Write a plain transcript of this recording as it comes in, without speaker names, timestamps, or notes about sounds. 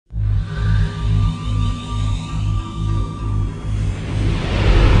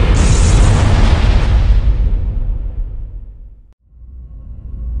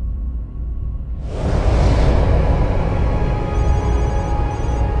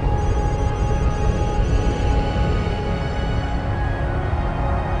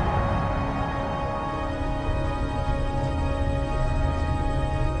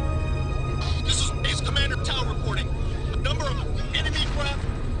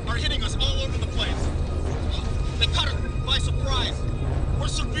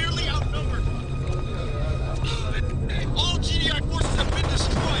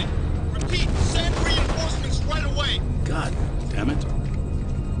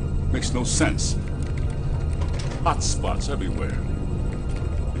Makes no sense. Hot spots everywhere.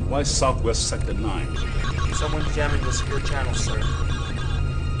 Why Southwest Sector 9? Someone's jamming the secure channel, sir.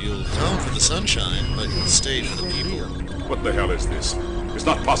 You'll come for the sunshine, but you'll stay for the people. What the hell is this? It's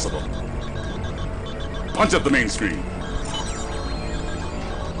not possible. Punch up the main screen.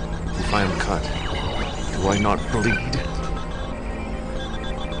 If I am cut, do I not bleed?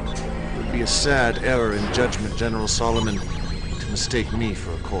 It would be a sad error in judgment, General Solomon, to mistake me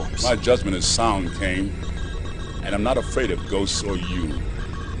for a corpse. My judgment is sound, Kane. And I'm not afraid of ghosts or you.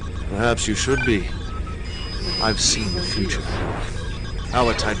 Perhaps you should be. I've seen the future.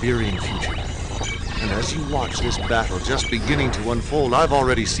 Our Tiberian future. And as you watch this battle just beginning to unfold, I've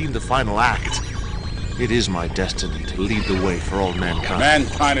already seen the final act. It is my destiny to lead the way for all mankind.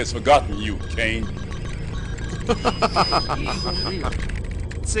 Mankind has forgotten you, Kane.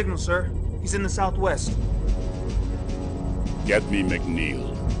 Signal, sir. He's in the southwest. Get me McNeil.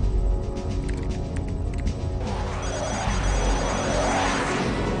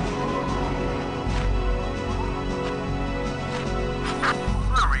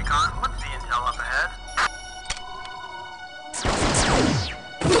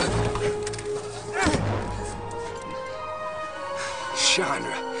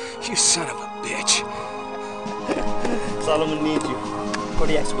 Chandra, you son of a bitch. Solomon needs you.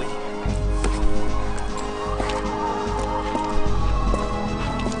 Kodiak's waiting.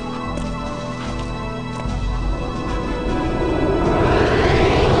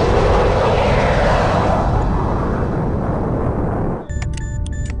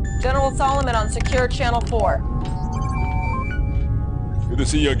 General Solomon on Secure Channel 4. Good to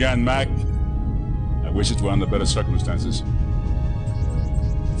see you again, Mac. I wish it were under better circumstances.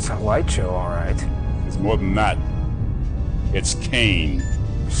 It's a light show, all right. It's more than that. It's Kane.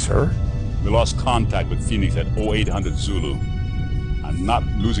 Sir? We lost contact with Phoenix at 0800 Zulu. I'm not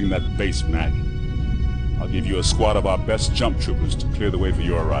losing that base, Mac. I'll give you a squad of our best jump troopers to clear the way for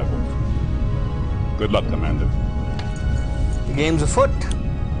your arrival. Good luck, Commander. The game's afoot.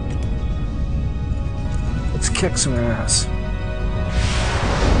 Let's kick some ass.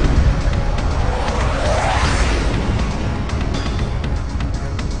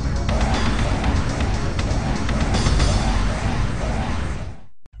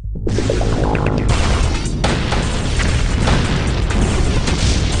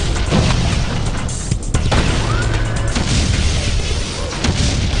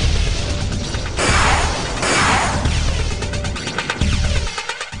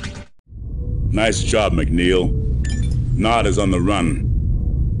 Nice job, McNeil. Nod is on the run,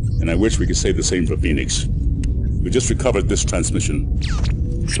 and I wish we could say the same for Phoenix. We just recovered this transmission.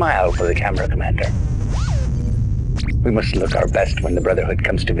 Smile for the camera, Commander. We must look our best when the Brotherhood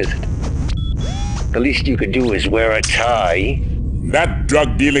comes to visit. The least you could do is wear a tie. That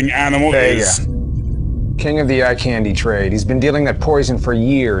drug-dealing animal is... King of the eye candy trade. He's been dealing that poison for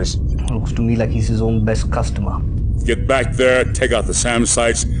years. Looks to me like he's his own best customer. Get back there, take out the SAM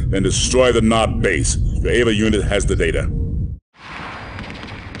sites, then destroy the Nod base. Your Ava unit has the data.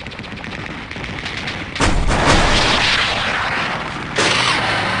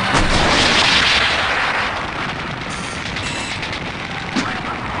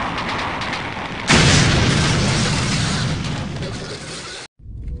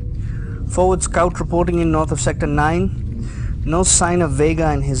 Forward scout reporting in north of Sector 9. No sign of Vega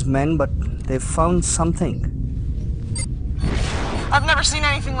and his men, but they've found something. I've never seen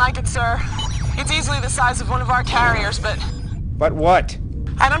anything like it, sir. It's easily the size of one of our carriers, but... But what?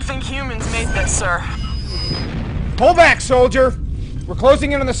 I don't think humans made this, sir. Pull back, soldier! We're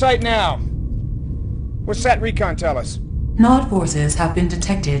closing in on the site now. What's Sat Recon tell us? Nod forces have been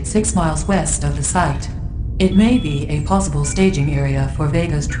detected 6 miles west of the site. It may be a possible staging area for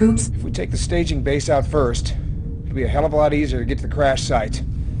Vega's troops. If we take the staging base out first, it'll be a hell of a lot easier to get to the crash site.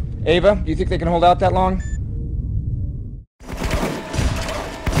 Ava, do you think they can hold out that long?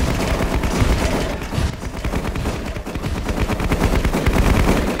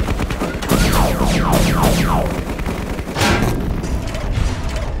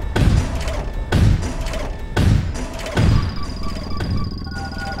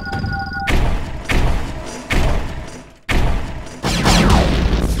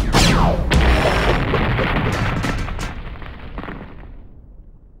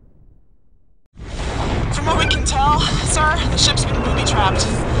 From what we can tell, sir, the ship's been booby-trapped.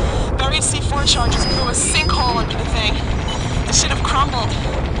 Buried C4 charges blew a sinkhole under the thing. It should have crumbled.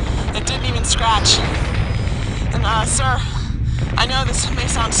 It didn't even scratch. And, sir, I know this may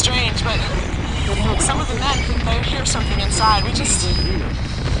sound strange, but some of the men think they hear something inside. We just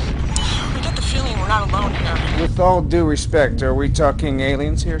get the feeling we're not alone here. With all due respect, are we talking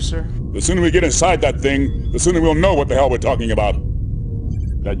aliens here, sir? The sooner we get inside that thing, the sooner we'll know what the hell we're talking about.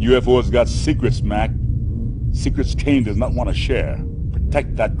 That UFO's got secrets, Mac. Secrets Kane does not want to share.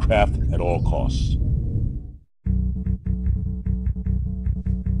 Protect that craft at all costs.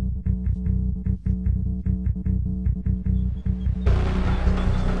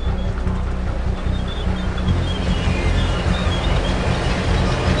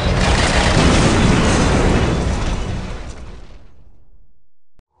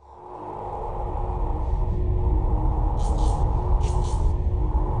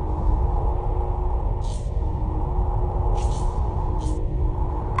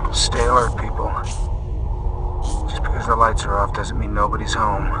 Stay alert, people. Just because the lights are off doesn't mean nobody's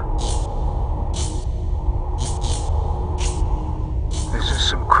home. This is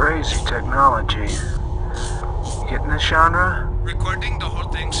some crazy technology. You getting this, genre? Recording the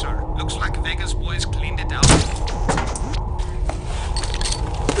whole thing, sir. Looks like Vegas boys cleaned it out.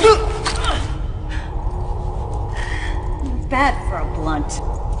 Bad for a blunt.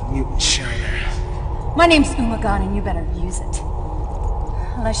 Mutant shiner. My name's Umagan, and you better use it.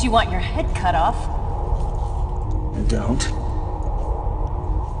 Unless you want your head cut off. I don't.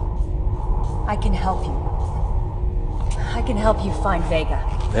 I can help you. I can help you find Vega.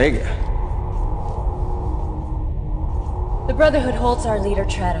 Vega? The Brotherhood holds our leader,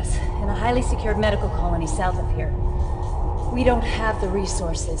 Trados, in a highly secured medical colony south of here. We don't have the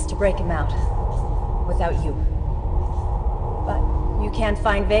resources to break him out without you. But you can't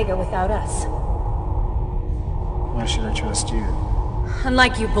find Vega without us. Why should I trust you?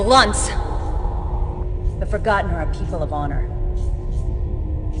 Unlike you blunts, the Forgotten are a people of honor.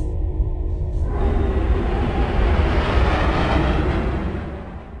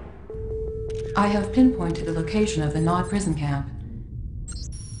 I have pinpointed the location of the Nod prison camp.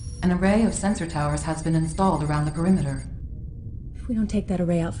 An array of sensor towers has been installed around the perimeter. If we don't take that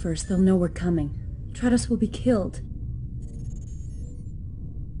array out first, they'll know we're coming. Trados will be killed.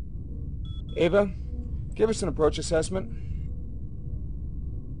 Ava, give us an approach assessment.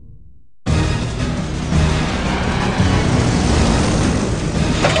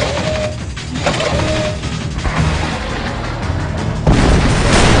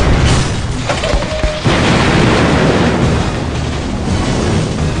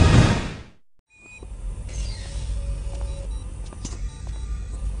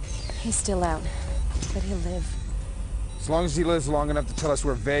 He's still out, but he'll live. As long as he lives long enough to tell us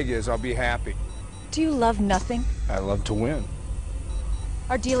where Vega is, I'll be happy. Do you love nothing? I love to win.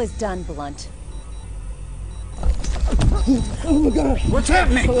 Our deal is done, Blunt. Oh my God! What's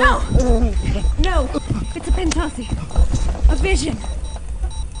happening? No! No! It's a Pentasi. A vision.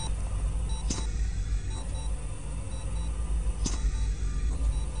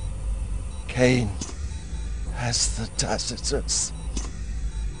 Kane has the Tacitus.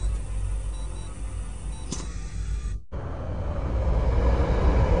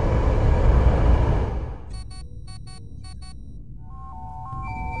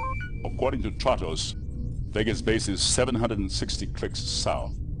 According to Trados, Vega's base is 760 clicks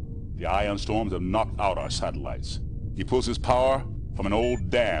south. The ion storms have knocked out our satellites. He pulls his power from an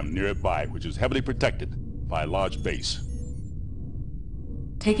old dam nearby, which is heavily protected by a large base.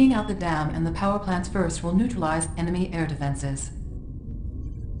 Taking out the dam and the power plants first will neutralize enemy air defenses.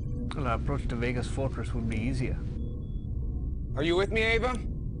 Well, our approach to Vega's fortress would be easier. Are you with me, Ava?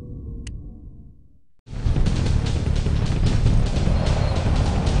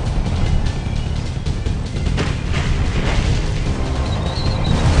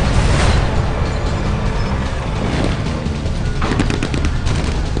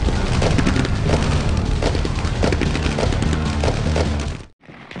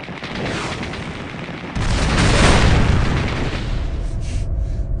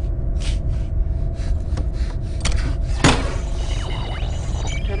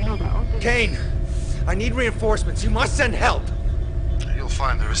 Kane, I need reinforcements. You must send help. You'll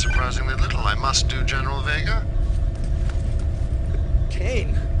find there is surprisingly little I must do, General Vega.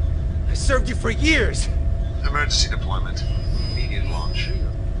 Kane, I served you for years. Emergency deployment. Immediate launch.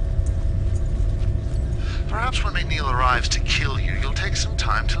 Perhaps when McNeil arrives to kill you, you'll take some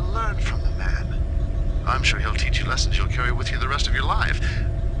time to learn from the man. I'm sure he'll teach you lessons you'll carry with you the rest of your life.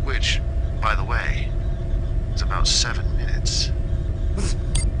 Which, by the way, is about 7 minutes.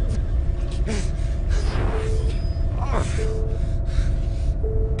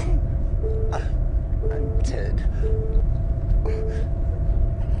 I'm dead.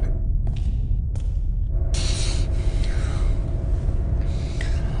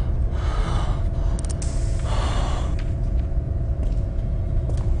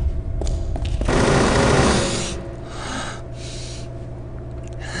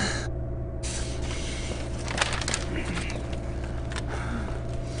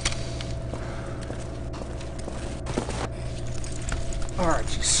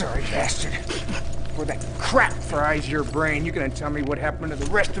 Sorry, bastard. Before that crap fries your brain, you're gonna tell me what happened to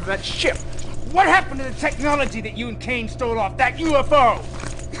the rest of that ship. What happened to the technology that you and Kane stole off that UFO?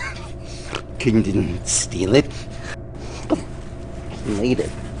 King didn't steal it. He made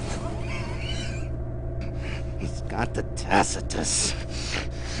it. He's got the Tacitus.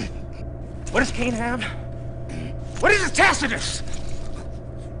 What does Kane have? What is a Tacitus?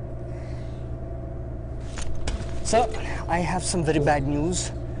 Sir, I have some very bad news.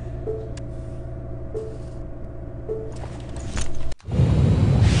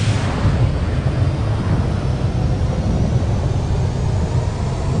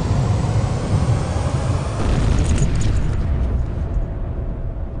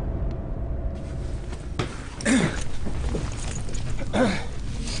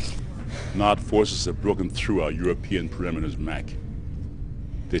 Nod forces have broken through our European perimeters, Mac.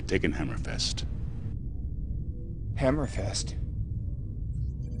 They've taken Hammerfest. Hammerfest?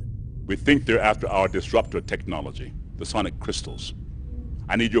 We think they're after our disruptor technology, the sonic crystals.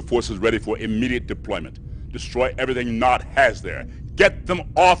 I need your forces ready for immediate deployment. Destroy everything Nod has there. Get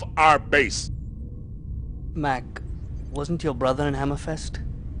them off our base! Mac, wasn't your brother in Hammerfest?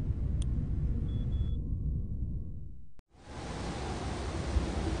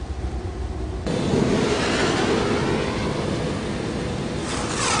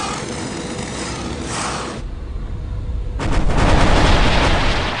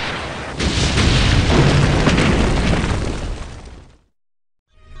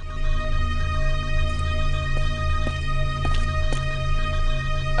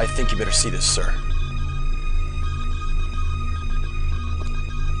 I think you better see this, sir.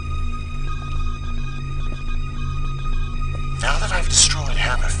 Now that I've destroyed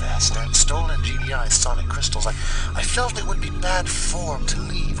Hammerfest and stolen GDI's sonic crystals, I felt it would be bad form to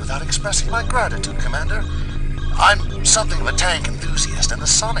leave without expressing my gratitude, Commander. I'm something of a tank enthusiast, and the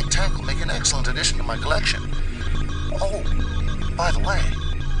sonic tank will make an excellent addition to my collection. Oh, by the way,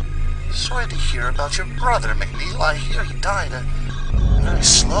 sorry to hear about your brother, McNeil. I hear he died a very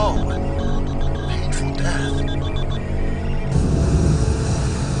slow and painful death.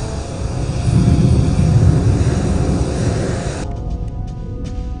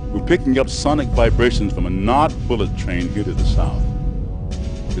 We're picking up sonic vibrations from a Nod bullet train here to the south.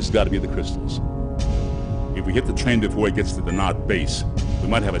 This has got to be the crystals. If we hit the train before it gets to the Nod base, we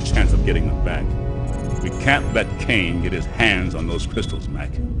might have a chance of getting them back. We can't let Kane get his hands on those crystals, Mac.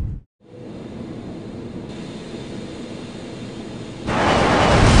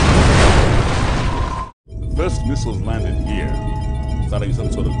 The first missiles landed here, starting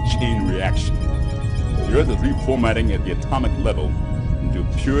some sort of chain reaction. The Earth is reformatting at the atomic level into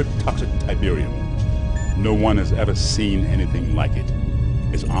pure toxic Tiberium. No one has ever seen anything like it.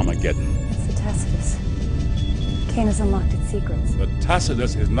 It's Armageddon. It's the Tacitus. Kane has unlocked its secrets. The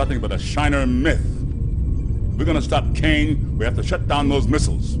Tacitus is nothing but a Shiner myth. If we're gonna stop Kane, we have to shut down those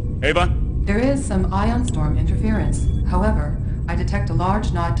missiles. Ava? There is some ion storm interference. However, I detect a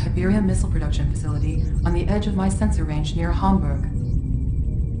large Nod Tiberium missile production facility on the edge of my sensor range near Hamburg.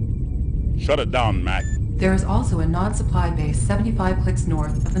 Shut it down, Mac. There is also a Nod supply base 75 clicks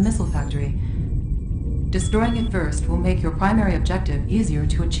north of the missile factory. Destroying it first will make your primary objective easier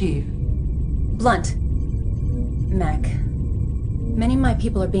to achieve. Blunt. Mac. Many of my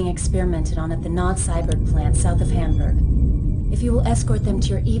people are being experimented on at the Nod Cyberd plant south of Hamburg. If you will escort them to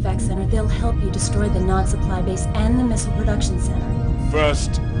your evac center, they'll help you destroy the Nod supply base and the missile production center.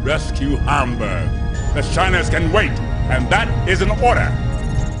 First, rescue Hamburg. The Shiners can wait, and that is an order.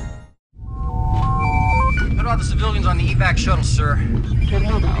 What about the civilians on the evac shuttle, sir? These are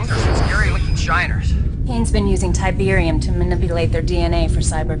some scary-looking Shiners. Kane's been using Tiberium to manipulate their DNA for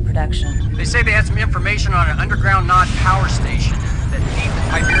Cyberd production. They say they had some information on an underground Nod power station that feeds the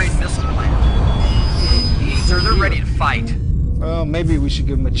Tiberian missile plant. Sir, they're ready to fight. Well, maybe we should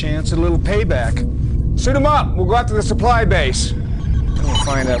give them a chance at a little payback. Suit them up! We'll go out to the supply base. And we'll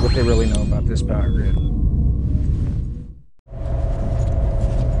find out what they really know about this power grid.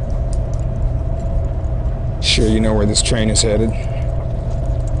 Sure you know where this train is headed?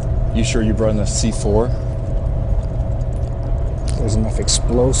 You sure you brought enough C4? There's enough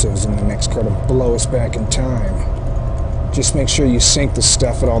explosives in the next car to blow us back in time. Just make sure you sink the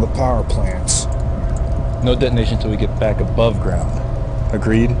stuff at all the power plants. No detonation until we get back above ground.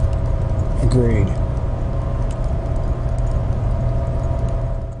 Agreed? Agreed.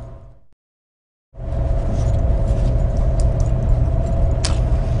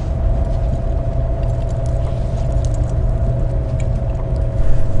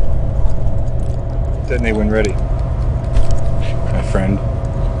 Detonate when ready, my friend.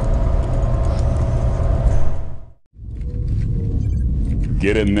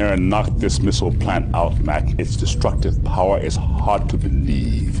 Get in there and knock this missile plant out, Mac. Its destructive power is hard to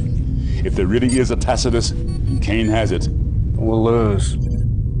believe. If there really is a Tacitus, and Kane has it, we'll lose.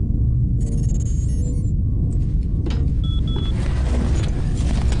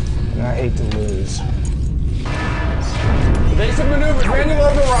 And I hate to lose. Evasive maneuvers, manual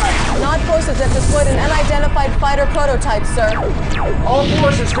override. Nod forces have deployed an unidentified fighter prototype, sir. All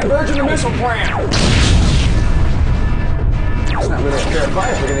forces converge in the missile plant. It's not really a fair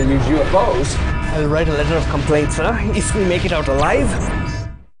fight if we're going to use UFOs. I'll write a letter of complaint, sir, if we make it out alive.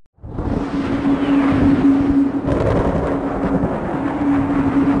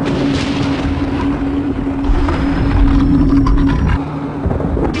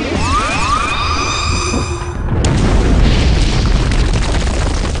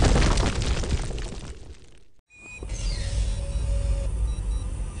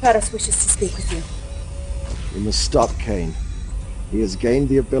 Travis wishes to speak with you. We must stop Kane. He has gained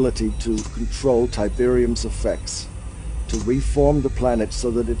the ability to control Tiberium's effects, to reform the planet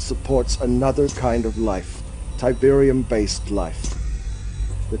so that it supports another kind of life, Tiberium-based life.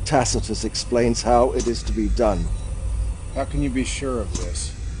 The Tacitus explains how it is to be done. How can you be sure of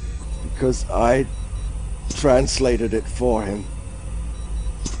this? Because I translated it for him.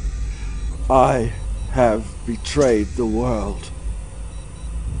 I have betrayed the world.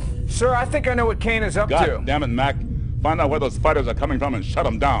 Sir, I think I know what Kane is up to. God damn it, Mac. Find out where those fighters are coming from and shut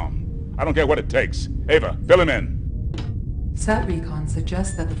them down. I don't care what it takes. Ava, fill him in. Sat Recon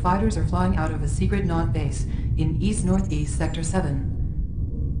suggests that the fighters are flying out of a secret Nod base in east-northeast Sector 7.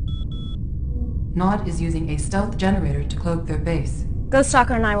 Nod is using a stealth generator to cloak their base.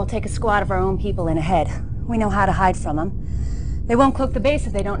 Ghoststalker and I will take a squad of our own people in ahead. We know how to hide from them. They won't cloak the base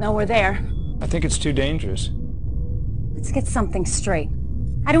if they don't know we're there. I think it's too dangerous. Let's get something straight.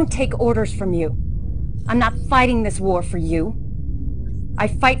 I don't take orders from you. I'm not fighting this war for you. I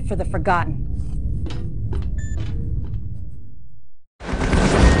fight for the Forgotten.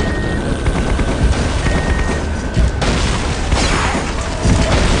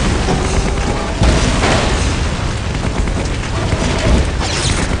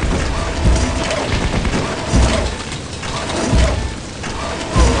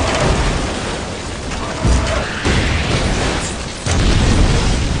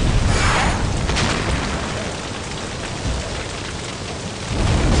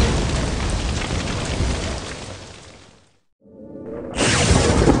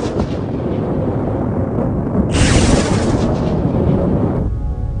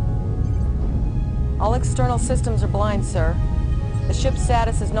 All external systems are blind, sir. The ship's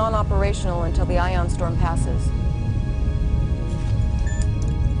status is non-operational until the ion storm passes.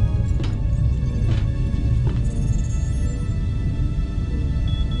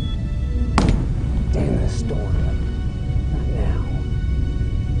 Damn this storm. Not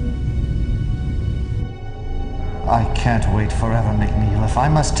now. I can't wait forever, McNeil. If I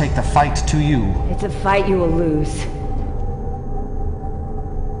must take the fight to you... It's a fight you will lose.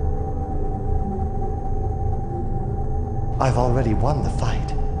 I've already won the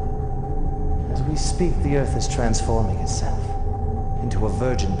fight. As we speak, the Earth is transforming itself into a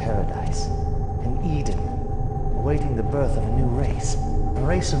virgin paradise, an Eden, awaiting the birth of a new race. A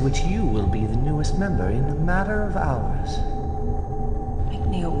race of which you will be the newest member in a matter of hours.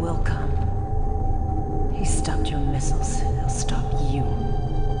 McNeil will come. He stopped your missiles. He'll stop you.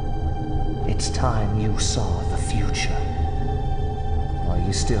 It's time you saw the future, while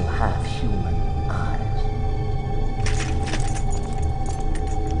you still have human eyes.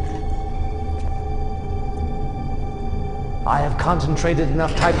 I have concentrated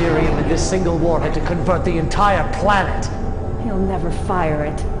enough Tiberium in this single warhead to convert the entire planet. He'll never fire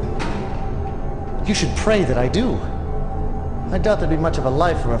it. You should pray that I do. I doubt there'd be much of a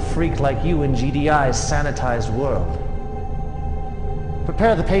life for a freak like you in GDI's sanitized world.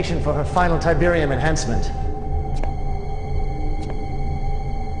 Prepare the patient for her final Tiberium enhancement.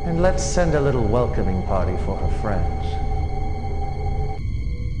 And let's send a little welcoming party for her friends.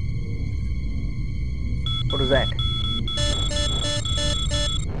 What is that?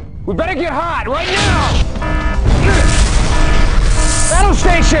 We better get hot, right now! Battle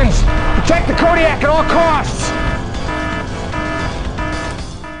stations! Protect the Kodiak at all costs!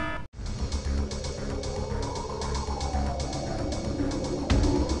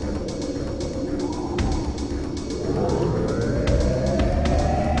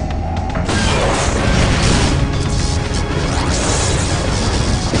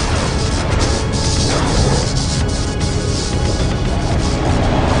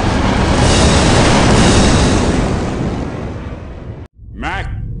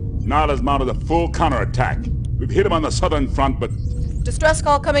 Nod has mounted a full counterattack. We've hit him on the southern front, but Distress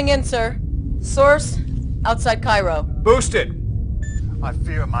call coming in, sir. Source, outside Cairo. Boosted. I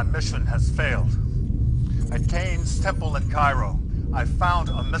fear my mission has failed. At Cain's temple in Cairo, I found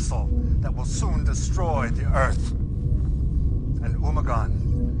a missile that will soon destroy the Earth. And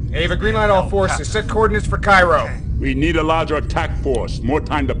Umagan. Ava, green light all forces. Set coordinates for Cairo. We need a larger attack force, more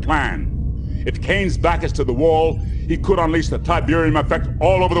time to plan. If Kane's back is to the wall, he could unleash the Tiberium effect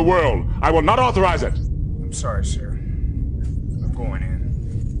all over the world. I will not authorize it. I'm sorry, sir. I'm going in.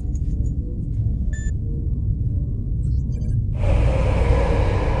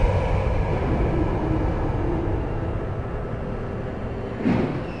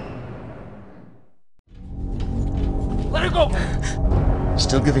 Let her go!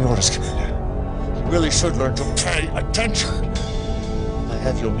 Still giving orders, Commander. You really should learn to pay attention. I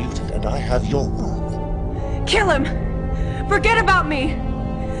have your mutant, and I have your world. Kill him! Forget about me!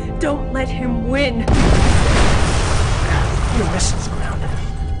 Don't let him win! Your missile's grounded.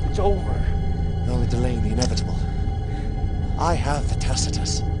 It's over. You're only delaying the inevitable. I have the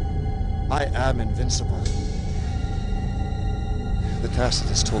Tacitus. I am invincible. The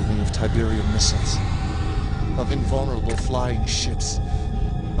Tacitus told me of Tiberium missiles, of invulnerable flying ships,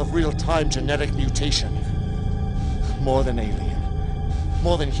 of real-time genetic mutation. More than alien,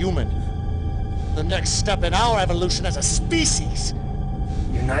 more than human. The next step in our evolution as a species.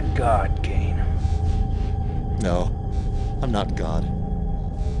 You're not God, Kane. No, I'm not God.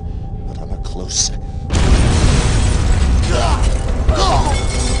 But I'm a close second.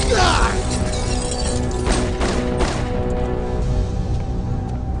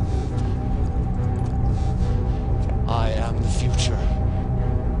 I am the future.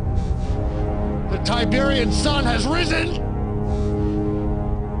 The Tiberian Sun has risen!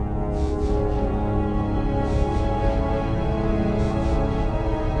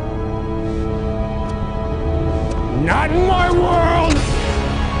 Not in my world!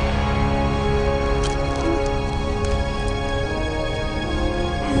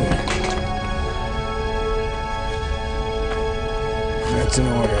 That's an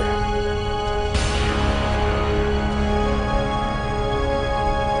order.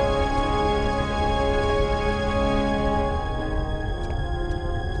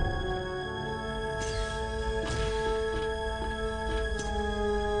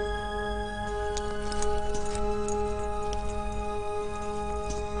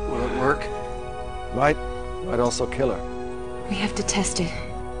 Will it work? Might also kill her. We have to test it.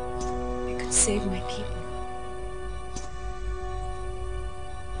 It could save my people.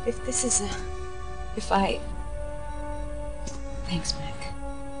 If this is if I... Thanks, Mac.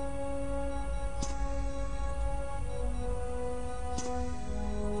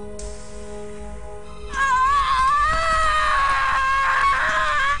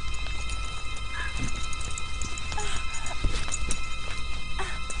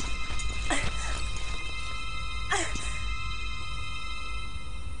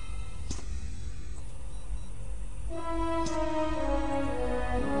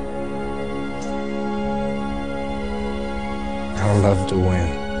 I love to win.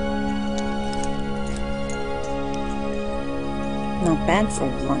 Not bad for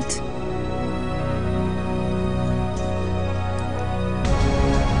blunt.